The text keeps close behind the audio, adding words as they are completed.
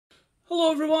Hello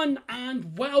everyone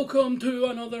and welcome to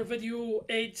another video.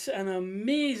 It's an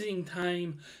amazing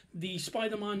time. The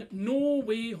Spider-Man No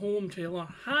Way Home trailer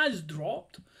has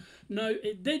dropped. Now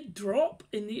it did drop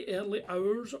in the early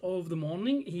hours of the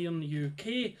morning here in the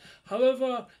UK.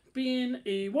 However, being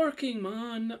a working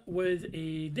man with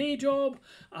a day job,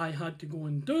 I had to go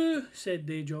and do said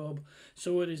day job.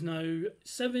 So it is now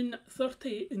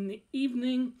 7:30 in the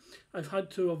evening. I've had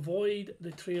to avoid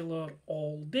the trailer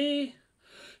all day.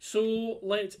 So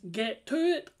let's get to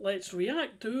it, let's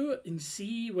react to it and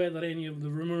see whether any of the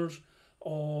rumours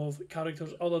of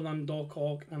characters other than Doc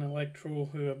Ock and Electro,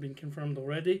 who have been confirmed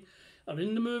already, are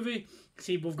in the movie.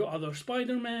 See if we've got other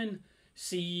Spider-Men,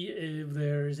 see if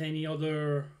there's any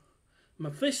other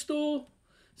Mephisto,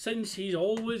 since he's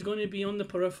always going to be on the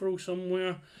peripheral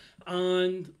somewhere.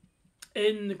 And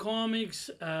in the comics,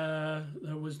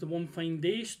 there was the One Fine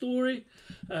Day story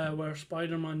where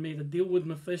Spider-Man made a deal with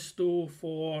Mephisto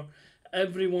for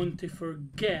everyone to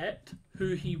forget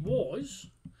who he was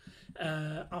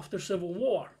after Civil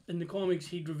War. In the comics,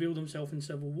 he'd revealed himself in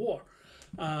Civil War.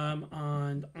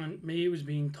 And Aunt May was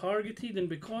being targeted, and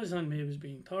because Aunt May was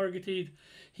being targeted,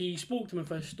 he spoke to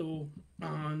Mephisto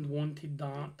and wanted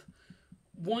that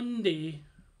one day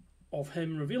of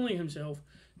him revealing himself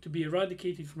to be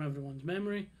eradicated from everyone's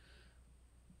memory.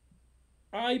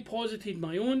 I posited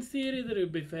my own theory that it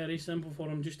would be very simple for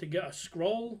him just to get a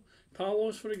Skrull,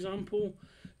 Talos for example,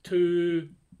 to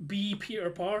be Peter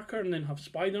Parker and then have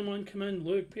Spider-Man come in.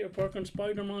 Look, Peter Parker and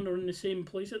Spider-Man are in the same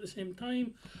place at the same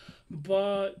time.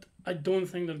 But I don't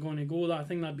think they're going to go that. I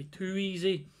think that'd be too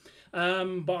easy. But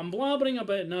I'm blabbering a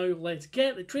bit now. Let's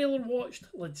get the trailer watched.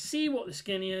 Let's see what the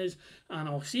skinny is. And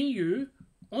I'll see you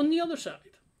on the other side.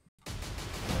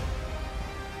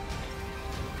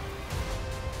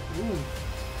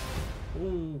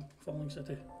 Ooh, Falling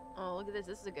City. Oh, look at this.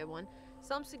 This is a good one.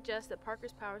 Some suggest that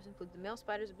Parker's powers include the male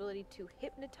spider's ability to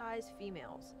hypnotize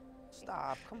females.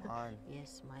 Stop, come on.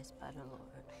 Yes, my spider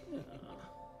lord. Yeah.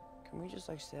 Can we just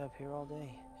stay up here all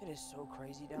day? It is so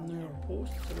crazy down There there. are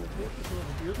posts.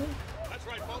 That's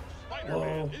right, folks.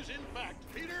 Spider-Man is in fact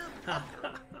Peter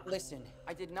Parker. Listen,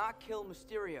 I did not kill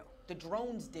Mysterio. The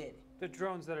drones did. The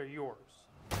drones that are yours.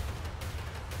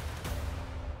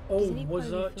 Oh, Isn't he was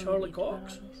part of that the film Charlie we put out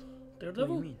Cox? on this?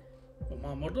 Daredevil? What do you mean? Oh,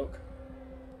 Matt Murdock?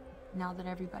 Now that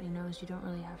everybody knows, you don't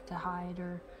really have to hide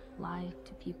or lie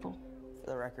to people. For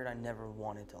the record, I never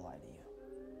wanted to lie to you.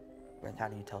 But how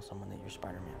do you tell someone that you're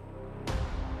Spider-Man?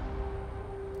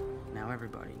 Now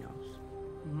everybody knows.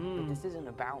 But this isn't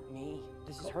about me.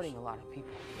 This is hurting a lot of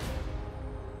people.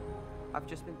 I've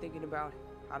just been thinking about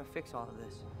how to fix all of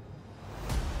this.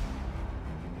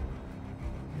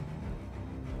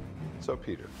 So,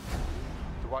 Peter,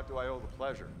 to what do I owe the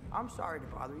pleasure? I'm sorry to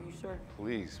bother you, sir.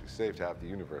 Please, we saved to have the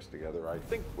universe together. I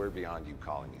think we're beyond you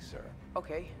calling me sir.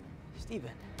 Okay, Steven.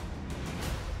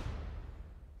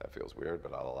 That feels weird,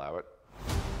 but I'll allow it.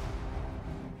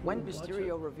 When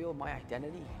Mysterio revealed my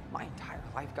identity, my entire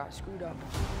life got screwed up.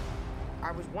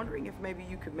 I was wondering if maybe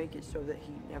you could make it so that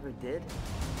he never did.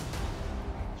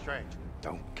 Strange.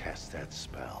 Don't cast that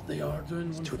spell. They are doing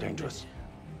It's One too Fine dangerous. Day.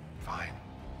 Fine.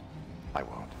 I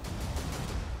won't.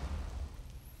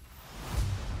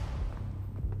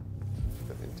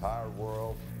 The entire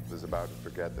world is about to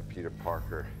forget that Peter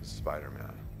Parker is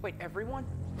Spider-Man. Wait, everyone?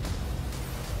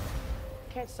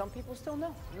 Can't some people still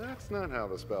know? That's not how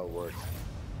the spell works.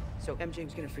 So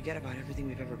MJ's gonna forget about everything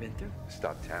we've ever been through?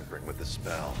 Stop tampering with the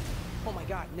spell. Oh my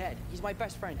God, Ned, he's my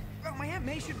best friend. Oh, my Aunt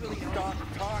May should really know. Stop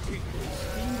talking.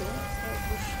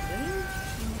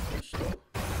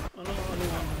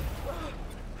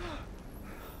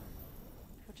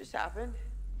 What just happened?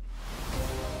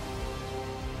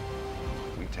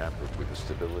 We tampered with the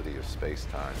stability of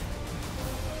space-time.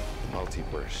 The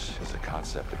multiverse is a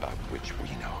concept about which we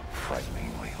know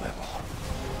frighteningly little.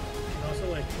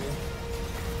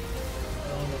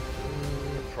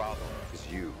 The problem is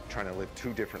you trying to live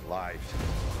two different lives.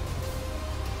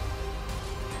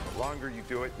 The longer you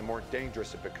do it, the more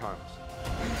dangerous it becomes.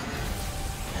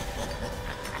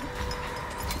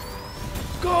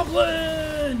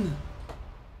 Goblin!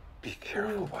 Be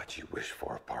careful what you wish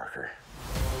for, Parker.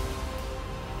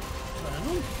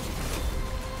 Venom?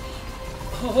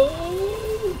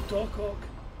 Oh, Doc Ock.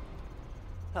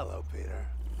 Hello, Peter.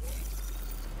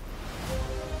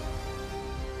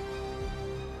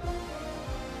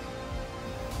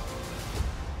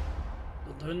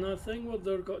 They're doing that thing where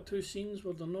they've got two scenes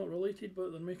where they're not related,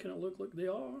 but they're making it look like they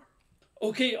are.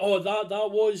 Okay, oh,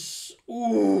 that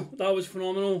was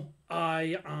phenomenal.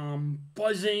 I am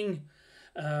buzzing.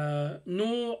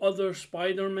 No other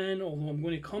Spider-Man, although I'm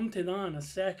going to come to that in a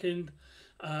second.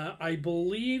 I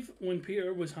believe when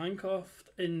Peter was handcuffed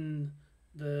in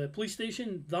the police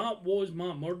station, that was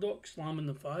Matt Murdock slamming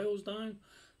the files down.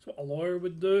 That's what a lawyer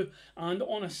would do. And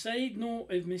on a side note,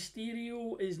 if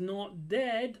Mysterio is not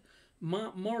dead,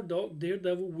 Matt Murdock,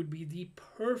 Daredevil, would be the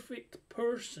perfect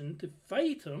person to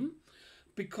fight him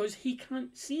because he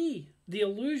can't see the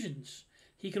illusions.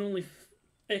 He can only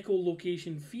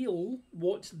echolocation feel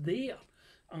what's there.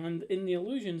 And in the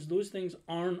illusions, those things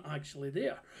aren't actually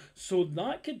there. So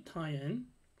that could tie in.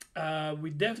 We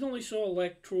definitely saw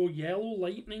Electro, Yellow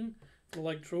Lightning for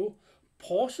Electro,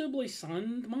 possibly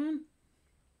Sandman.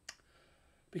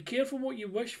 Be careful what you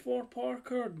wish for,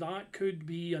 Parker. That could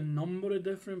be a number of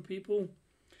different people.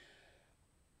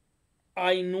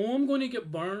 I know I'm going to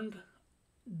get burned.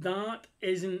 That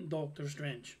isn't Doctor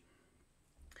Strange.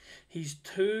 He's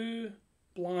too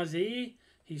blasé.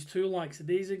 He's too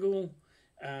lackadaisical.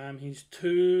 He's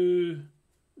too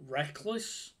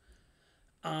reckless.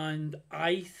 And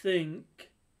I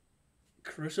think,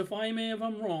 crucify me if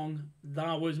I'm wrong,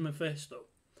 that was Mephisto.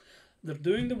 They're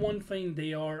doing the One Fine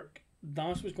Day arc.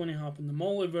 That's what's going to happen. The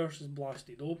multiverse is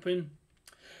blasted open.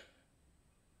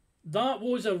 That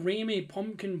was a Raimi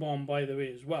pumpkin bomb, by the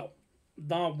way, as well.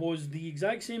 That was the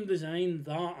exact same design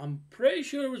that I'm pretty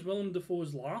sure was Willem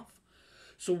Dafoe's laugh.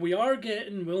 So we are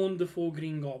getting Willem Dafoe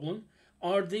Green Goblin.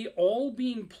 Are they all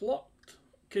being plucked?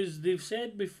 Because they've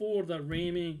said before that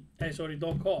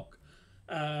Doc Ock,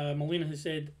 Molina has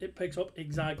said it picks up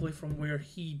exactly from where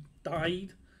he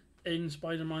died in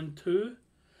Spider-Man 2.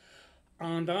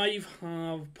 And I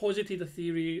have posited a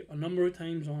theory a number of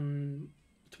times on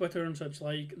Twitter and such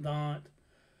like that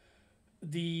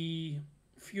the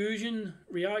fusion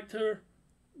reactor,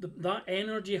 that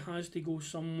energy has to go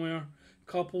somewhere.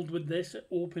 Coupled with this, it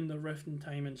opened a rift in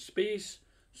time and space.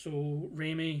 So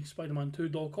Raimi, Spider-Man 2,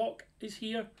 Doc Ock is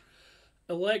here.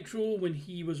 Electro, when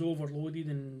he was overloaded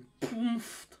and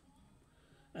poofed,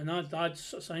 and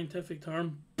that's a scientific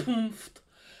term, poofed,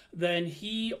 then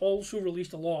he also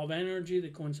released a lot of energy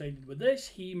that coincided with this.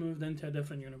 He moved into a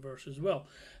different universe as well.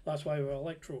 That's why we're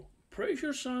Electro. Pretty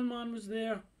sure Sandman was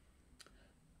there.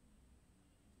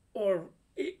 Or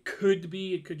it could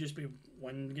just be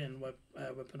wind getting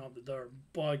whipping up the dirt.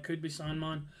 But it could be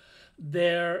Sandman.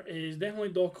 There is definitely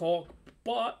Doc Ock.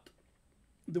 But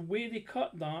the way they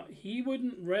cut that, he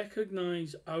wouldn't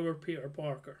recognize our Peter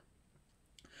Parker.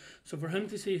 So for him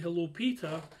to say hello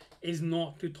Peter is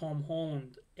not to Tom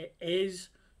Holland. It is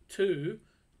to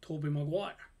Tobey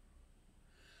Maguire.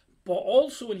 But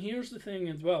also, and here's the thing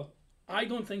as well, I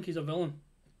don't think he's a villain.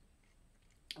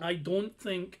 I don't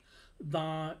think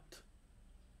that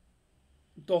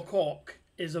Doc Ock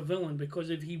is a villain, because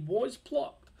if he was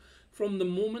plucked from the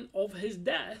moment of his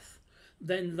death,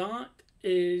 then that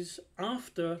is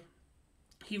after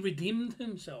he redeemed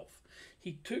himself.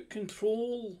 He took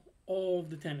control of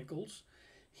the tentacles.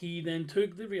 He then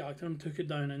took the reactor and took it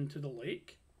down into the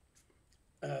lake.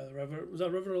 The river, was that a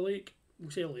river or a lake?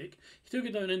 We'll say a lake. He took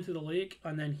it down into the lake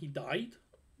and then he died,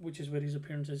 which is where his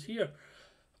appearance is here.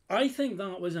 I think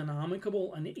that was an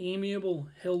amicable and amiable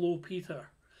hello Peter.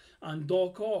 And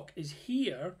Doc Ock is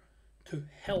here to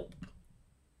help,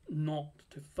 not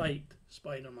to fight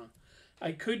Spider-Man.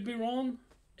 I could be wrong.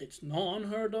 It's not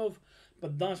unheard of,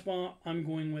 but that's what I'm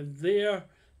going with there.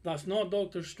 That's not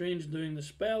Doctor Strange doing the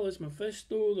spell. It's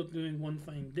Mephisto. They're doing One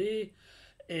Fine Day.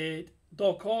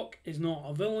 Doc Ock is not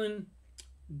a villain.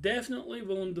 Definitely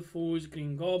Willem Dafoe's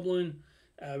Green Goblin.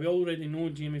 We already know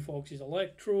Jamie Foxx's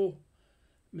Electro.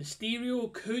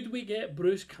 Mysterio, could we get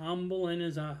Bruce Campbell in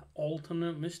as an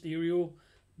alternate Mysterio?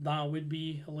 That would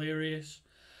be hilarious.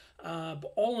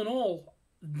 But all in all,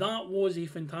 that was a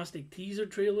fantastic teaser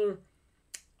trailer.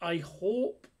 I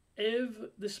hope if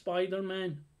the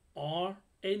Spider-Men are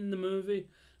in the movie,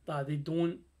 that they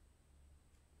don't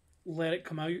let it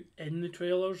come out in the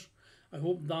trailers. I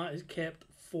hope that is kept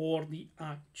for the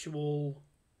actual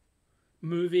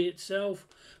movie itself.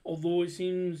 Although it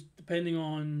seems, depending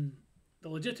on the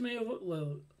legitimacy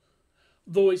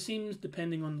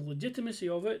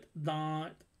of it,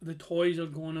 that the toys are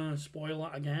gonna spoil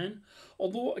it again.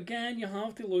 Although again, you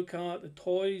have to look at the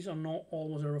toys are not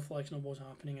always a reflection of what's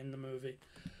happening in the movie.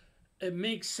 It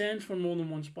makes sense for more than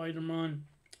one Spider-Man.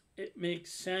 It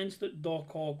makes sense that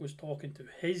Doc Ock was talking to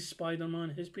his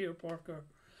Spider-Man, his Peter Parker.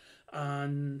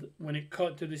 And when it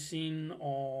cut to the scene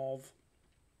of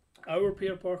our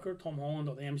Peter Parker, Tom Holland,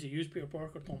 or the MCU's Peter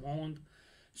Parker, Tom Holland,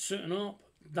 suiting up,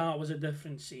 that was a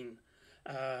different scene.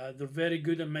 They're very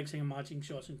good at mixing and matching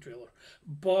shots in trailer.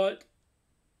 But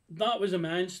that was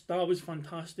immense. That was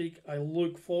fantastic. I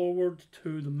look forward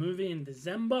to the movie in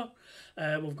December.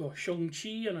 We've got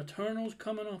Shang-Chi and Eternals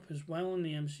coming up as well in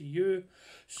the MCU.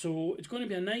 So it's going to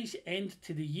be a nice end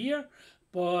to the year.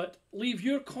 But leave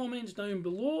your comments down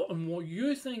below on what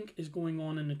you think is going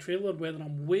on in the trailer, whether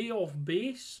I'm way off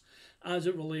base as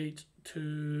it relates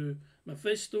to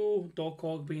Mephisto, Doc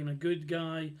Ock being a good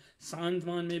guy,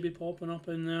 Sandman maybe popping up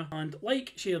in there. And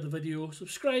like, share the video,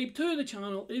 subscribe to the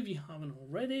channel if you haven't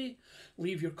already.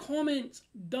 Leave your comments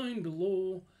down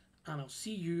below, and I'll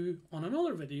see you on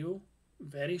another video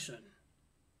very soon.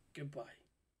 Goodbye.